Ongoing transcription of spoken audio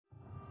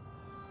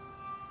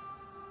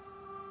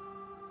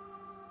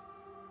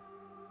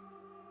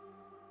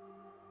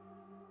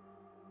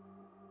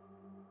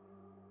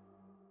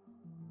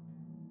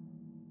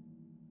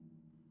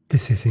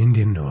This is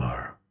Indian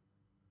Noir.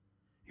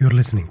 You're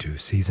listening to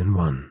Season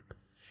 1,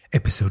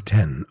 Episode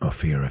 10 of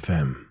Fear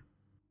FM.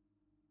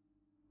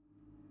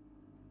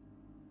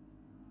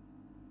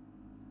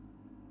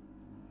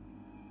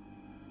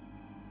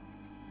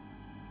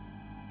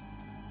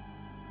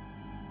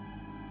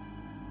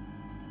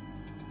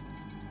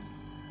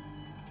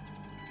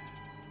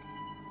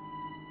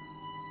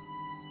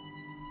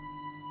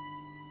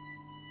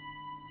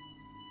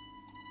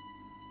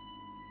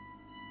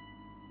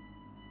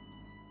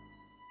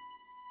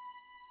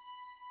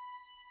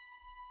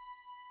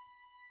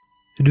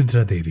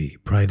 Rudra Devi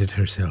prided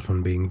herself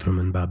on being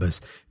Dhruman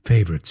Baba's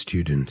favourite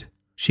student.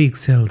 She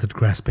excelled at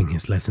grasping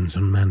his lessons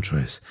on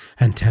mantras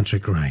and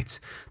tantric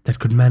rites that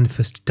could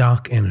manifest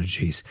dark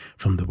energies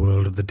from the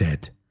world of the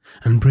dead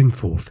and bring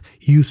forth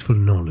useful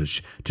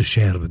knowledge to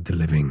share with the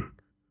living,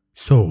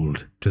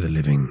 sold to the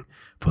living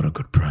for a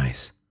good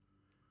price.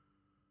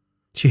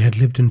 She had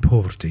lived in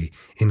poverty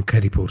in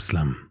Karipur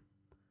slum.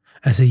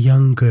 As a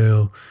young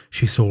girl,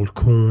 she sold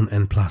corn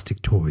and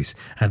plastic toys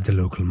at the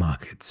local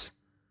markets.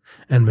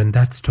 And when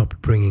that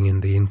stopped bringing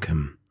in the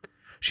income,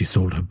 she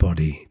sold her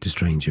body to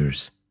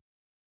strangers.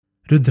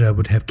 Rudra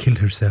would have killed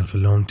herself a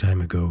long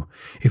time ago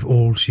if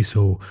all she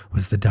saw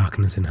was the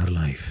darkness in her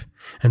life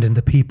and in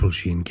the people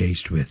she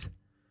engaged with.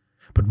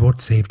 But what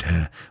saved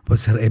her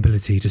was her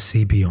ability to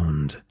see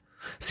beyond,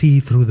 see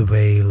through the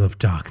veil of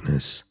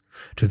darkness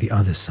to the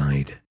other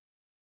side.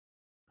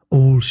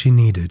 All she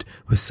needed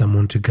was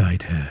someone to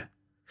guide her.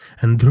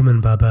 And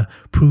Dhruman Baba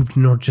proved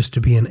not just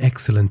to be an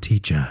excellent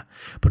teacher,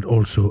 but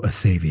also a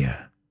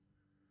saviour.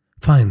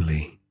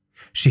 Finally,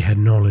 she had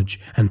knowledge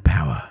and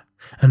power,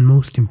 and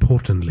most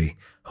importantly,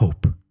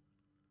 hope.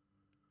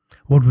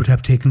 What would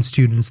have taken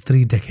students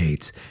 3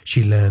 decades,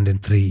 she learned in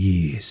 3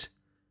 years.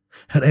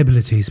 Her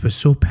abilities were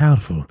so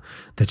powerful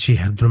that she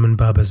had Dhruman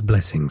Baba's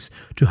blessings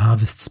to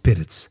harvest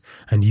spirits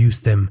and use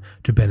them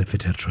to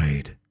benefit her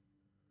trade.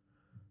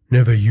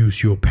 Never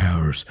use your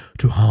powers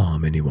to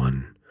harm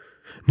anyone.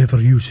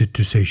 Never use it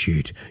to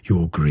satiate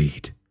your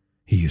greed,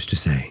 he used to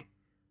say.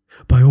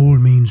 By all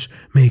means,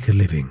 make a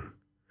living,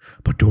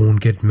 but don't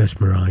get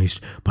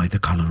mesmerized by the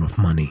color of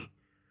money.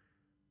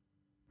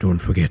 Don't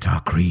forget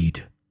our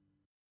creed.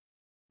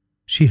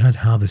 She had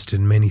harvested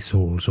many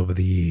souls over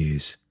the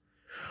years,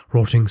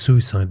 rotting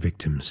suicide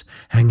victims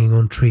hanging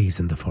on trees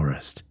in the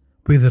forest,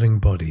 withering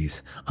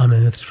bodies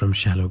unearthed from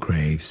shallow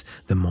graves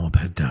the mob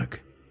had dug.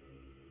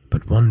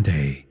 But one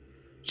day,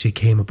 she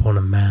came upon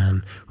a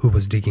man who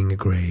was digging a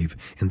grave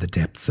in the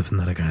depths of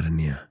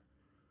Naragaranya.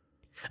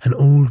 An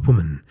old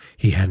woman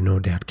he had no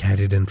doubt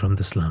carried in from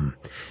the slum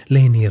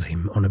lay near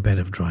him on a bed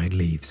of dried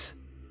leaves.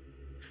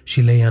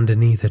 She lay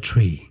underneath a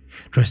tree,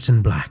 dressed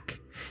in black,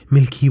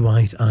 milky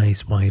white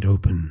eyes wide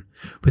open,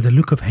 with a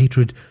look of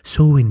hatred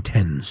so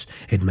intense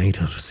it made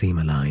her seem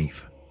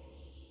alive.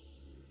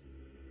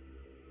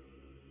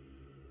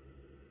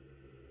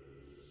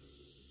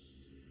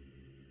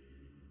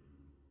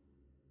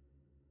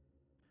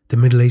 The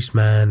middle-aged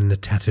man in a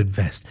tattered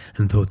vest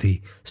and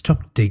dhoti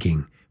stopped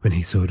digging when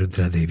he saw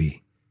Rudra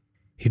Devi.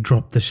 He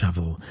dropped the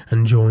shovel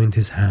and joined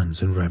his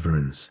hands in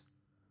reverence.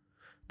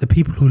 The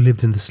people who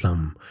lived in the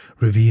slum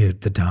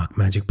revered the dark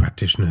magic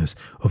practitioners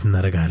of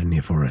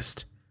Naragaranya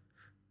forest,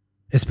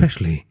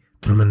 especially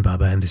Dhruman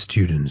Baba and his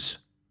students.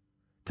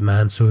 The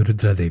man saw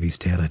Rudra Devi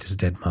stare at his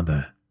dead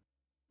mother.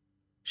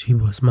 She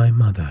was my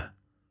mother,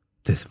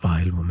 this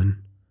vile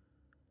woman.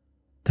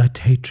 That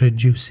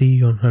hatred you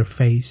see on her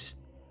face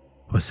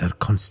was her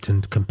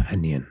constant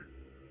companion.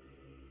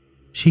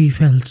 She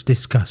felt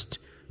disgust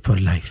for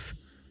life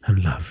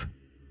and love,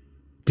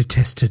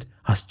 detested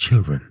us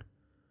children,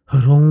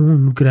 her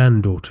own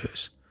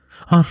granddaughters,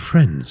 our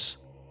friends.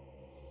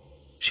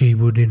 She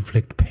would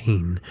inflict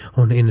pain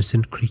on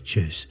innocent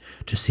creatures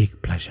to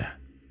seek pleasure.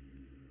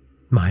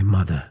 My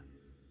mother,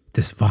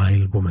 this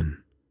vile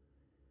woman,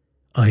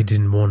 I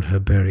didn't want her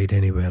buried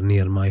anywhere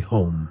near my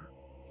home,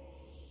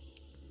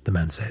 the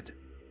man said.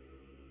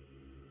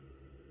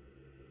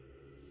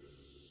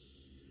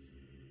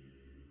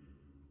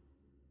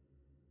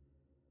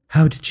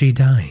 How did she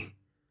die?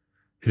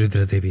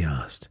 Rudra Devi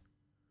asked.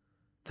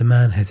 The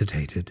man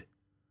hesitated.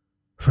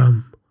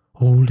 From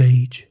old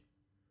age?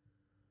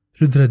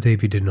 Rudra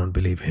Devi did not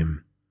believe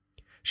him.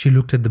 She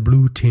looked at the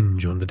blue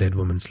tinge on the dead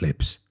woman's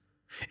lips.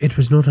 It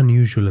was not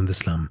unusual in the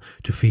slum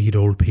to feed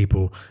old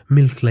people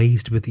milk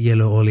laced with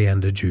yellow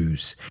oleander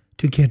juice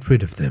to get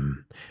rid of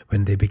them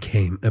when they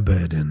became a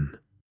burden.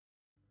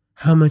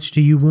 How much do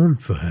you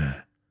want for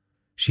her?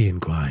 She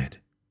inquired.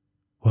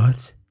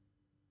 What?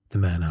 The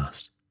man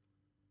asked.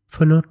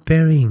 For not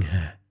burying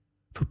her,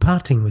 for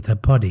parting with her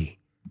body,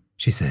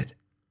 she said.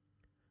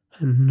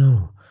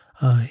 No,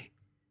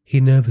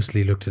 He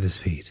nervously looked at his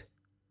feet.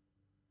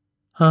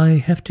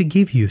 I have to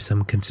give you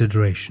some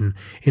consideration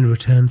in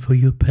return for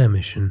your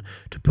permission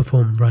to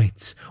perform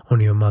rites on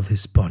your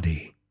mother's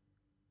body.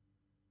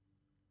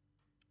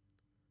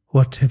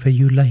 Whatever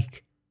you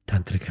like,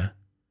 Tantrika,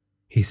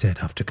 he said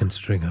after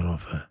considering her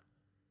offer.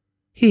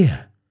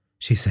 Here,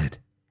 she said,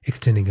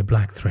 extending a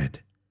black thread.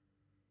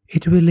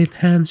 It will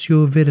enhance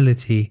your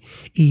virility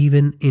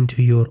even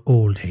into your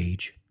old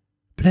age.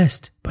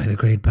 Blessed by the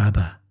great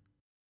Baba."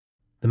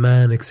 The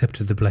man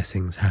accepted the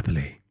blessings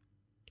happily.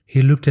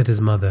 He looked at his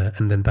mother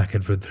and then back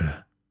at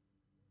Rudra.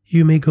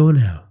 "You may go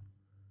now.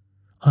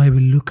 I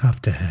will look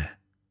after her,"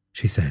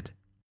 she said.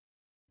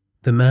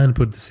 The man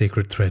put the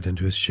sacred thread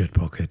into his shirt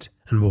pocket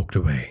and walked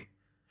away,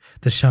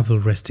 the shovel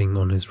resting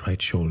on his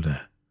right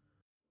shoulder.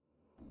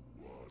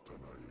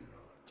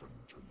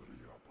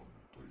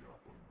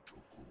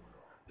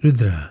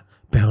 Rudra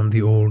bound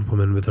the old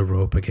woman with a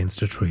rope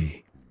against a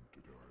tree.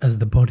 As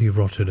the body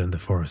rotted in the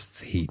forest's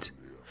heat,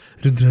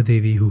 Rudra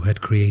Devi, who had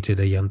created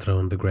a yantra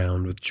on the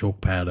ground with chalk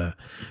powder,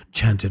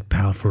 chanted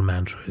powerful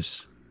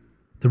mantras.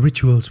 The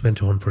rituals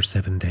went on for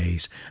 7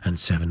 days and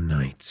 7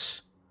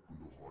 nights.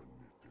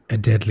 A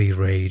deadly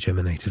rage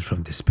emanated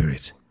from the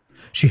spirit.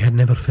 She had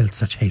never felt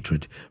such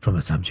hatred from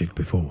a subject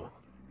before.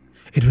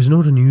 It was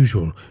not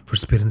unusual for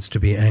spirits to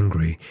be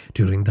angry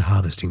during the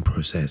harvesting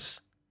process.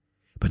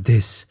 But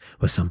this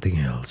was something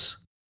else.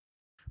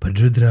 But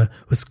Rudra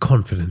was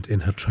confident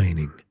in her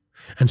training,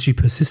 and she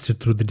persisted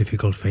through the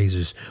difficult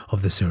phases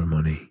of the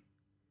ceremony.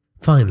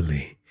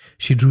 Finally,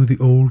 she drew the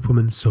old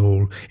woman's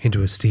soul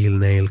into a steel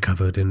nail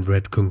covered in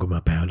red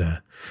kunguma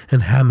powder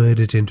and hammered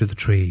it into the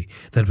tree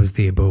that was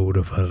the abode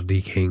of her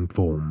decaying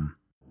form.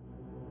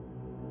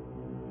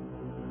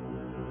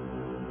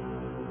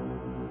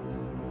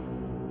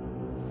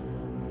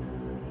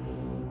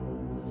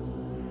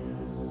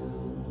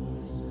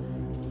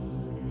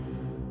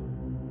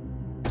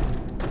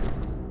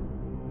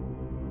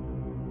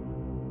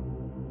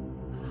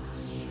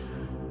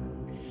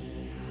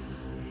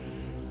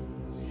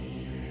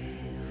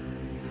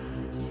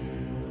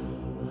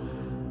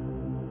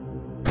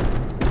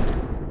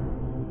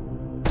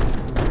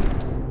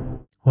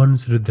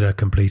 Once Rudra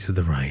completed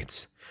the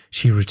rites,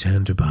 she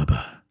returned to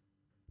Baba,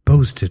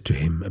 boasted to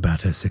him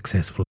about her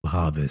successful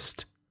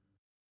harvest.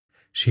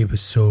 She was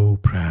so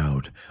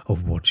proud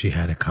of what she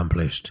had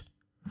accomplished,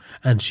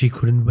 and she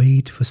couldn't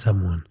wait for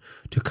someone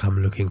to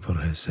come looking for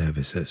her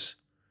services,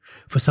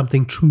 for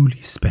something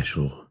truly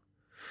special,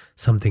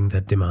 something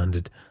that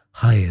demanded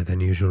higher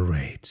than usual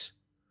rates.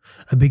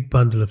 A big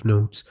bundle of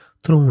notes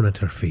thrown at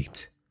her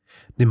feet,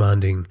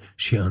 demanding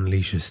she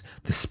unleashes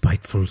the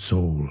spiteful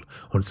soul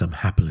on some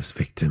hapless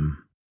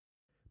victim.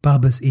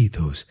 Baba's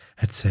ethos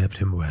had served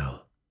him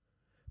well,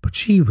 but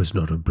she was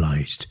not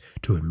obliged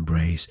to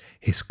embrace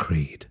his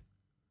creed.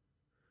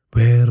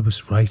 Where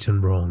was right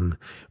and wrong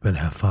when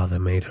her father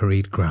made her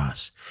eat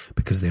grass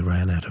because they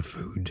ran out of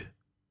food?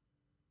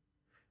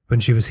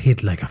 When she was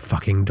hit like a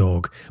fucking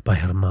dog by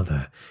her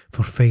mother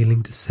for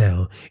failing to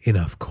sell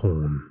enough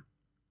corn?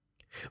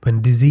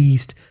 When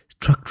diseased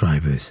truck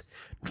drivers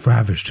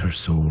ravished her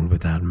soul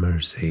without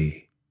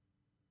mercy?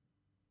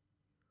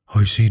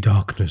 "I see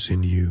darkness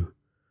in you,"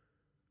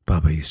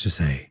 Baba used to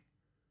say.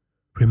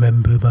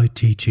 "Remember my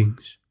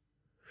teachings.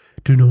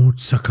 Do not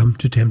succumb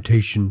to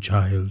temptation,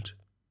 child."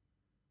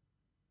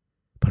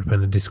 But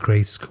when a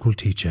disgraced school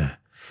teacher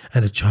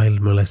and a child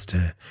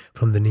molester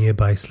from the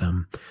nearby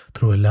slum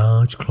threw a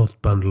large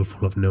cloth bundle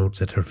full of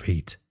notes at her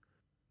feet,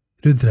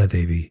 Rudra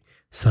Devi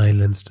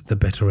silenced the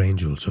better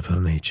angels of her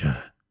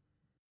nature.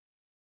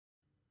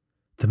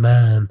 The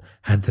man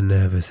had the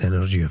nervous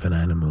energy of an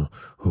animal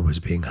who was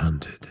being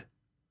hunted.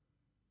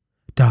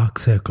 Dark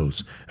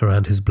circles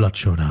around his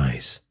bloodshot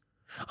eyes,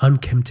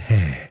 unkempt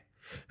hair,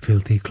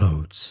 filthy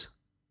clothes.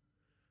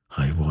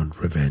 "I want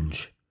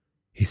revenge,"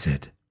 he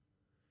said.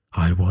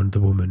 "I want the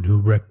woman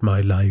who wrecked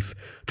my life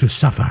to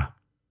suffer."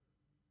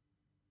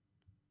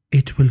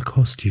 "It will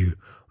cost you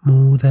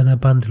more than a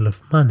bundle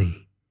of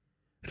money,"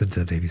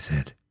 Rudra Devi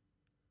said.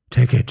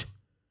 "Take it.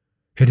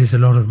 It is a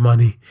lot of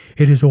money.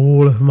 It is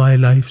all of my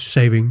life's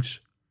savings,"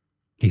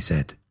 he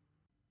said.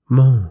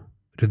 "More,"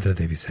 Rudra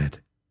Devi said.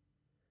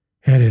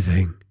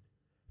 "Anything,"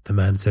 the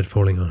man said,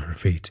 falling on her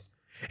feet.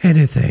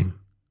 "Anything."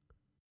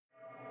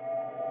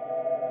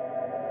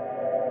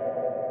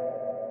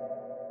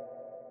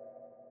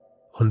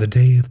 On the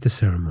day of the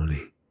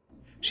ceremony,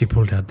 she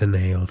pulled out the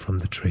nail from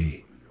the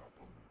tree.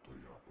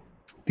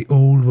 The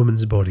old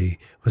woman's body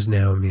was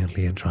now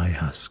merely a dry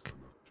husk.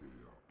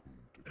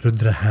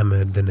 Rudra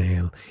hammered the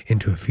nail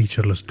into a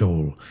featureless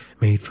doll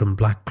made from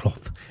black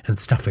cloth and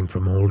stuffing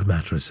from old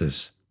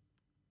mattresses.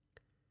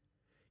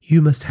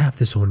 "You must have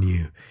this on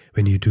you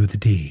when you do the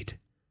deed,"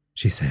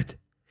 she said,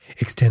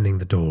 extending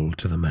the doll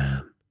to the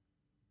man.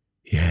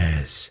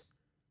 "Yes,"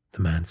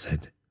 the man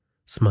said,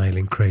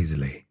 smiling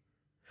crazily.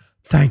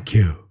 "Thank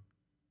you."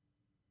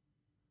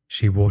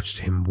 She watched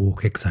him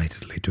walk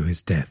excitedly to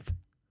his death.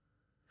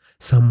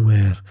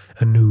 Somewhere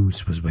a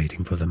noose was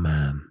waiting for the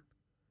man,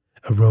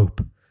 a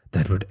rope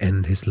that would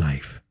end his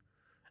life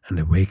and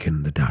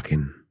awaken the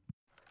Dakin.